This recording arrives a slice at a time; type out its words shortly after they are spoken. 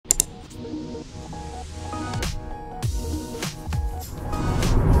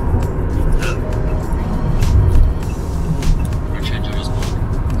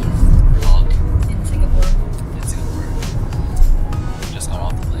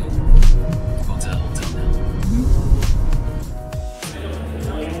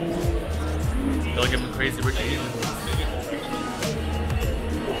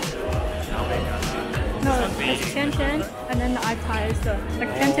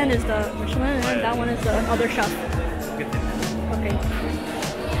stand is the Michelin and that one is the other chef. Okay.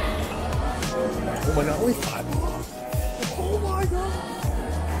 Oh my god, only 5. Oh my god.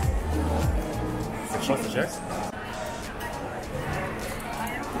 What's the check?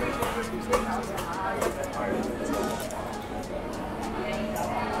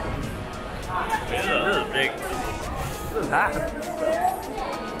 This is big. What is that?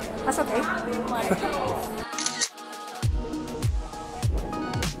 That's okay.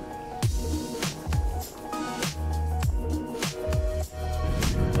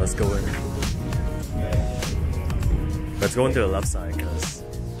 Let's go in. Let's go into the left side because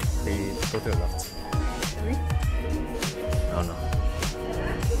they go to the left. Really? I don't know.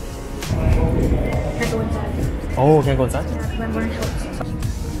 Can I go inside? Oh, can't go inside? Yeah, I'm wearing shorts.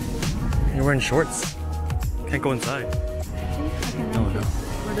 You're wearing shorts. Can't go inside. No.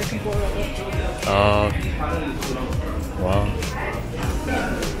 Or they can blow it. Wow.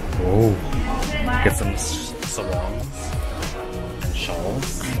 Oh. Get some sarongs and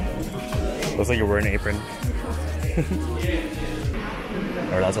shawls. Looks like you're wearing an apron.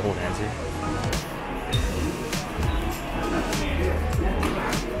 Or allowed to hold hands here.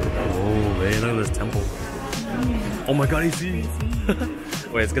 Oh, wait, look at this temple. Oh my god, AC!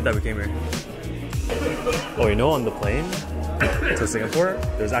 Wait, it's good that we came here. Oh, you know, on the plane to Singapore,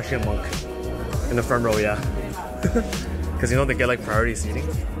 there's actually a monk in the front row, yeah. Because you know, they get like priority seating.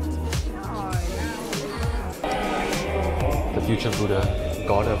 The future Buddha,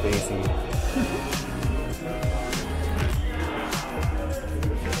 god of AC.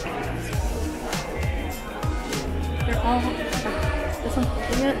 They're all this one's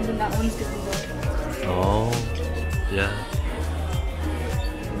holding it and then that one's getting the Oh, yeah.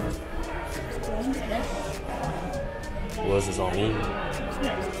 What does this all mean?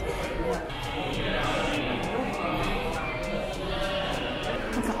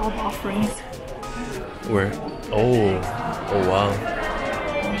 look at all the offerings. Where? Oh wow.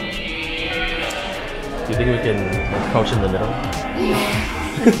 Do you think we can crouch in the middle?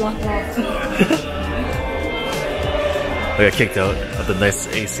 It's blocked off. We got kicked out of the nice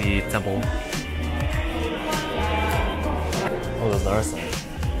AC temple. Oh, there's another side.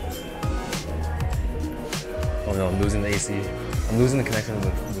 Oh no, I'm losing the AC. I'm losing the connection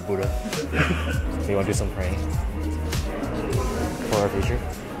with Buddha. Do you want to do some praying? For our future?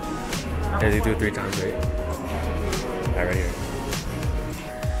 Yeah, you do it 3 times, right? Alright, right here.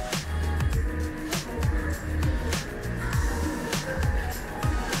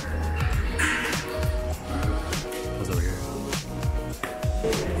 What's over here?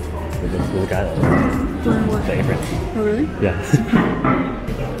 Look at it. The apron. Oh really? Yeah.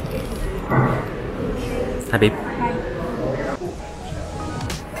 Hi, babe. Hi.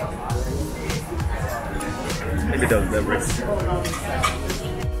 Maybe the wrist.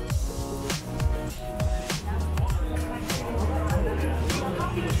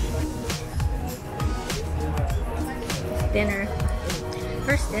 Dinner.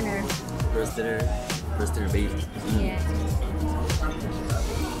 First dinner. First dinner, babe. Yeah.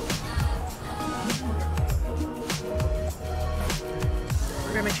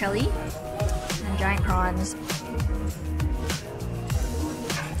 Vermicelli and giant prawns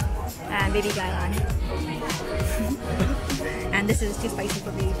and baby gailan. And this is too spicy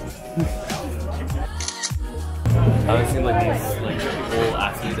for me. I haven't seen like these people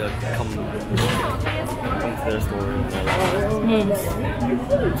actually to come to their store.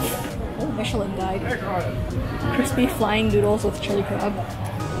 Oh, Michelin guide. Crispy flying noodles with chili crab.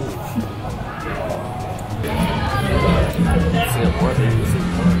 Singapore, baby.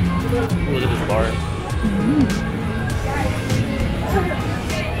 Singapore. Look at this bar.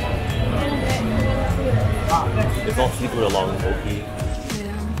 It's all seafood along Oki.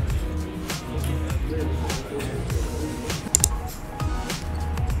 Yeah.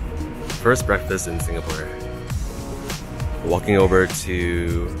 First breakfast in Singapore. Walking over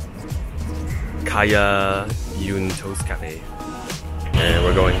to Kaya Yun Toast Cafe. And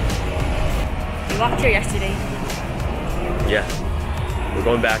we're going. We walked here yesterday. Yeah. We're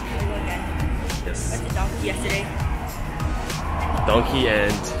going back. We go again. Yes. Went to Donkey yesterday. Donkey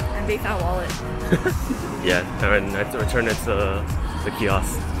and And they found wallet. yeah, and I had to return it to the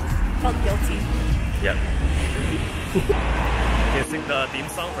kiosk. Felt guilty. Yep. Can you sing the theme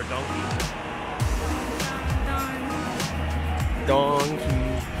song for Donkey? Donkey.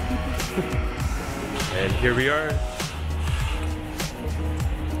 And here we are.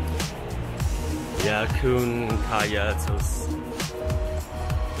 Ya Kun Kaya Toast.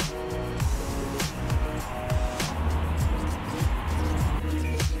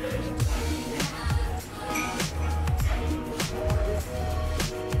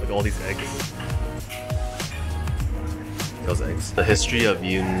 all these eggs. Those eggs. The history of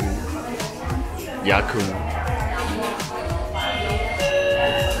Yun Yakun.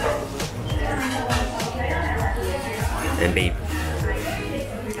 And babe.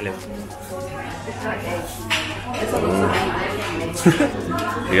 Hello.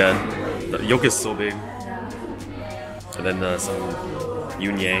 Yeah, the yolk is so big. And then some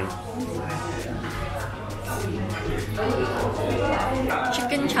Yun Yang.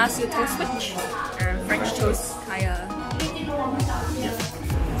 Chicken char siu toast switch or French toast kaya.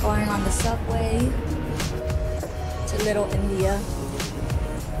 Going on the subway to Little India.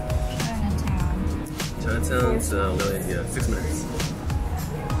 Chinatown. Chinatown to Little India, 6 minutes.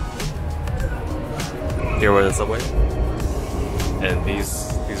 Here we're in the subway. And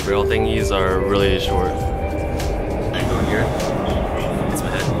these rail thingies are really short. I go here. It's my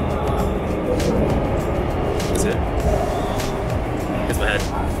head. That's it. It's my head.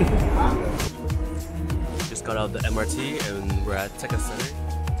 Just got out of the MRT and we're at Tekka Center.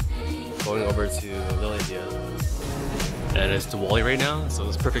 Going over to Little India. And it's Diwali right now, so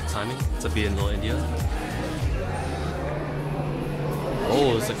it's perfect timing to be in Little India.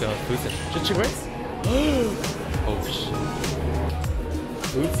 Oh, it's like a food center. Chicken rice? Oh shit.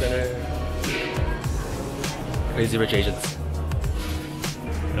 Food center. Crazy Rich Asians.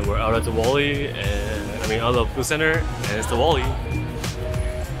 And we're out at Diwali, and out of the food center, and it's Diwali.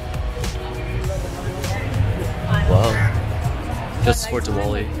 Wow. Just for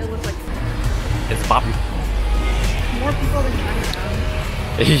Diwali. It's popping. More people than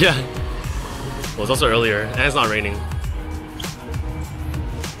Chinatown. Yeah. Well, it's also earlier, and it's not raining.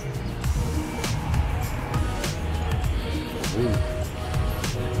 Ooh.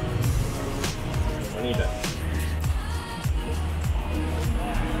 I need that.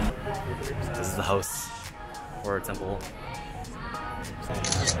 This is the house or a temple.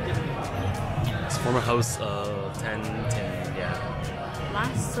 It's a former house of 10, yeah.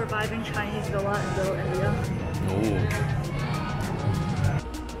 Last surviving Chinese villa in Little India. Ooh.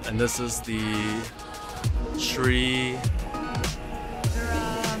 And this is the Sri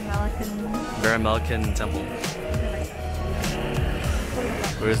Vera Melican Temple.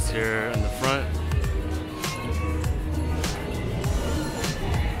 We're just here in the front.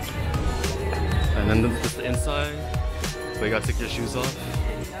 And then this is the inside. But you gotta take your shoes off.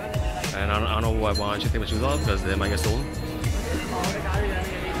 And I don't know why I should take my shoes off because they might get stolen.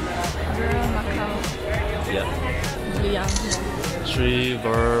 Yeah. Sri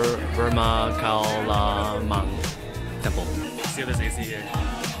Verma Kaulamang Temple. See if there's AC here.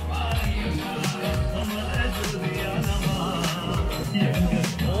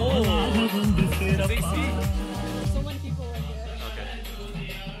 Oh! There's AC? So many people in here. Okay.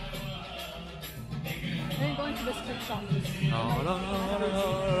 Then going to this tech shop.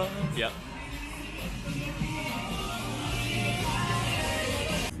 Yeah.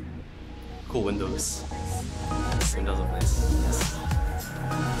 Cool windows. This windows are nice. Yes.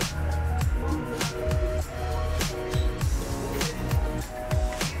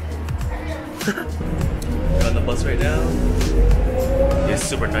 We're on the bus right now. It's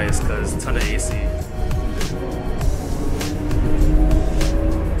super nice because ton of AC.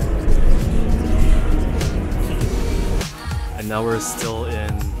 And now we're still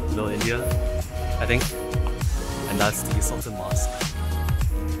in Little India, I think. And that's the Sultan Mosque.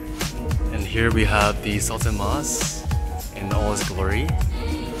 And here we have the Sultan Mosque in all its glory.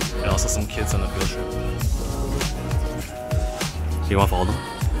 And also some kids on a field trip. Do you want to follow them? I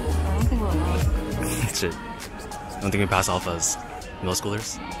don't think we're allowed. Shit. I don't think we pass off as middle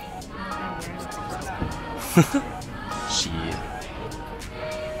schoolers. Shit.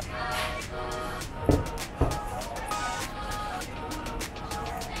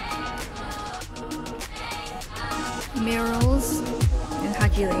 Murals in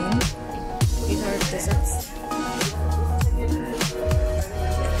Haji Lane. These are desserts.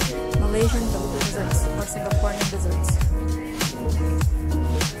 Malaysian desserts or Singaporean desserts.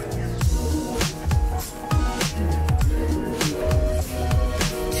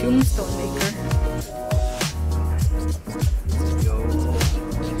 Tombstone maker.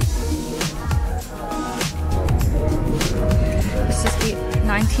 This is the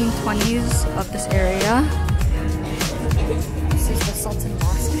 1920s of this area. This is the Sultan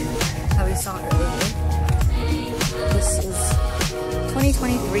Mosque that we saw earlier. This is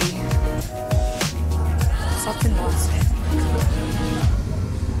 2023 Sultan Mosque.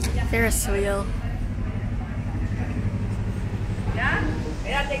 Ferris wheel.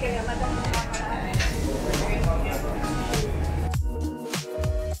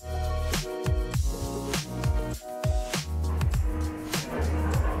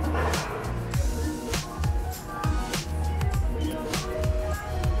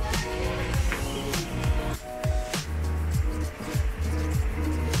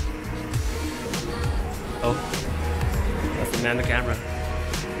 man the camera.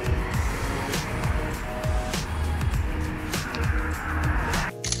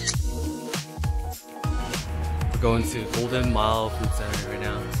 We're going to Golden Mile Food Center right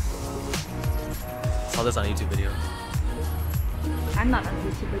now. Saw this on a YouTube video. I'm not on a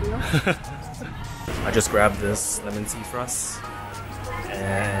YouTube video. I just grabbed this lemon tea for us.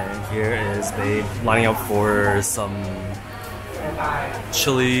 And here is Babe lining up for some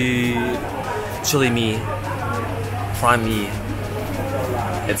chili mee, prime mee.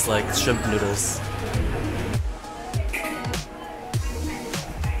 It's like shrimp noodles.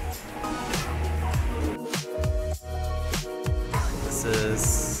 This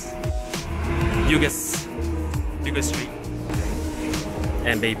is Bugis Street.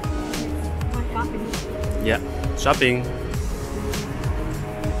 And Babe. Yeah, shopping.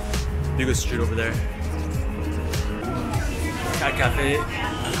 Bugis Street over there. Cat Cafe.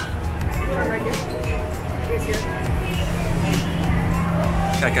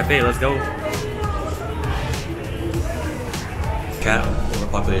 Cat Cafe, let's go. Cat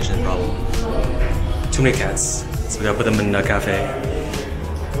overpopulation problem. Too many cats, so we gotta put them in a cafe.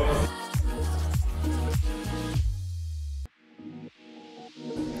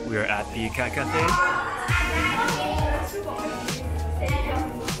 We are at the Cat Cafe.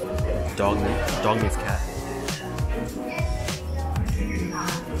 Dog meets cat.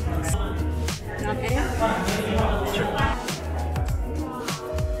 Okay. Sure.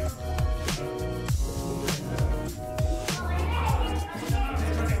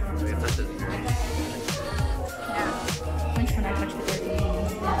 Which one I touched the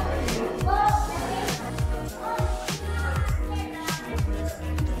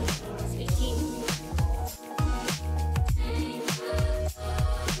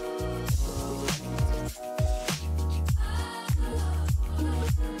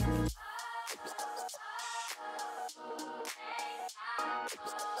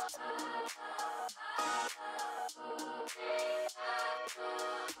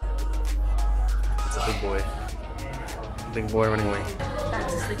It's a big boy. Big boy running away.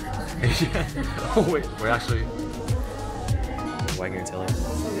 That's asleep. Yeah. Oh wait, we're actually wagging your tail.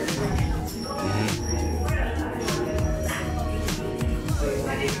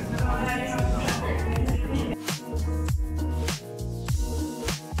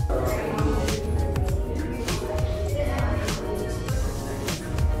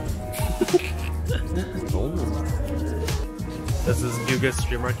 This is Bugis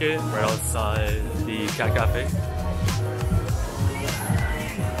Street Market, right outside the Cat Cafe.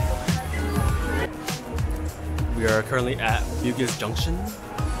 We are currently at Bugis Junction.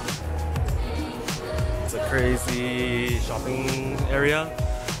 It's a crazy shopping area,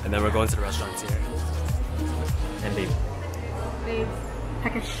 and then we're going to the restaurants here. And Babe. Babe,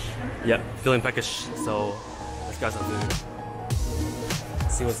 peckish. Yep, feeling peckish, so let's grab some food.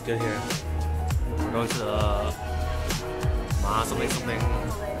 See what's good here. We're going to the something.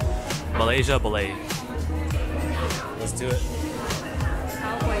 Malaysia Ballet. Let's do it.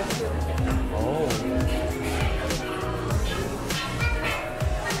 Oh.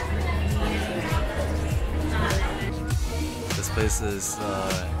 This place is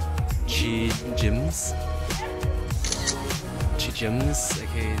Chi Jim's,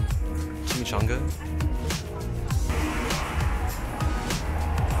 aka Chimichanga.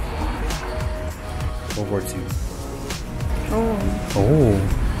 World War II. Oh. Oh.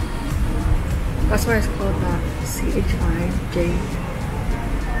 That's why it's called CHIJ.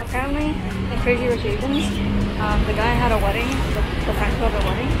 Apparently, in Crazy Rich Asians, the guy had a wedding, the friend who had a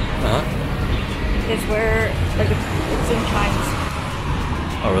wedding, is where, like, it's in Chinese.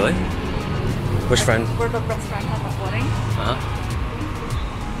 Oh, really? Which friend? Where the best friend had that wedding.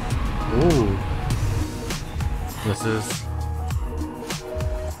 Ooh. This is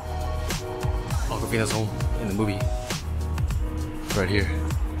Aquafina's home in the movie. Right here.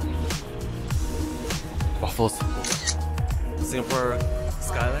 Waffles. Singapore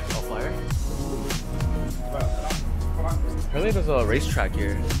skyline, flyer. Apparently there's a racetrack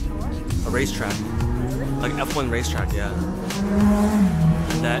here. A racetrack. Like F1 racetrack, yeah.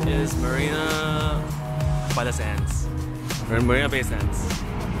 And that is Marina by the Sands. Marina Bay Sands.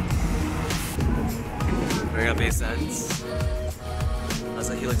 Marina Bay Sands. That's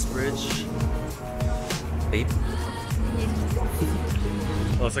a Helix Bridge. Babe.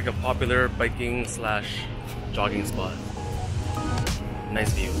 Oh, it's like a popular biking / jogging spot.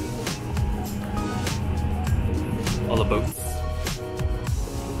 Nice view. All the boats.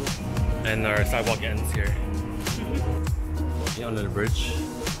 And our sidewalk ends here. Walking under the bridge.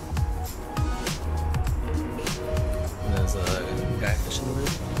 And there's a guy fishing over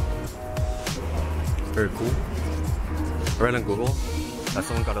there. Very cool. I read on Google that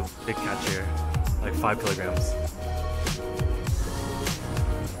someone got a big catch here, like 5 kilograms.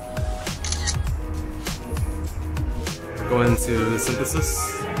 Going to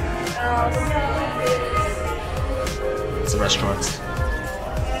Synthesis. It's a restaurant.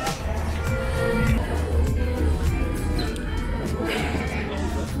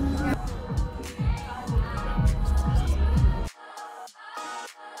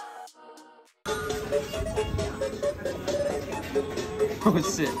 Oh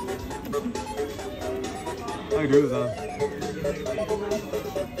shit. I do this, huh?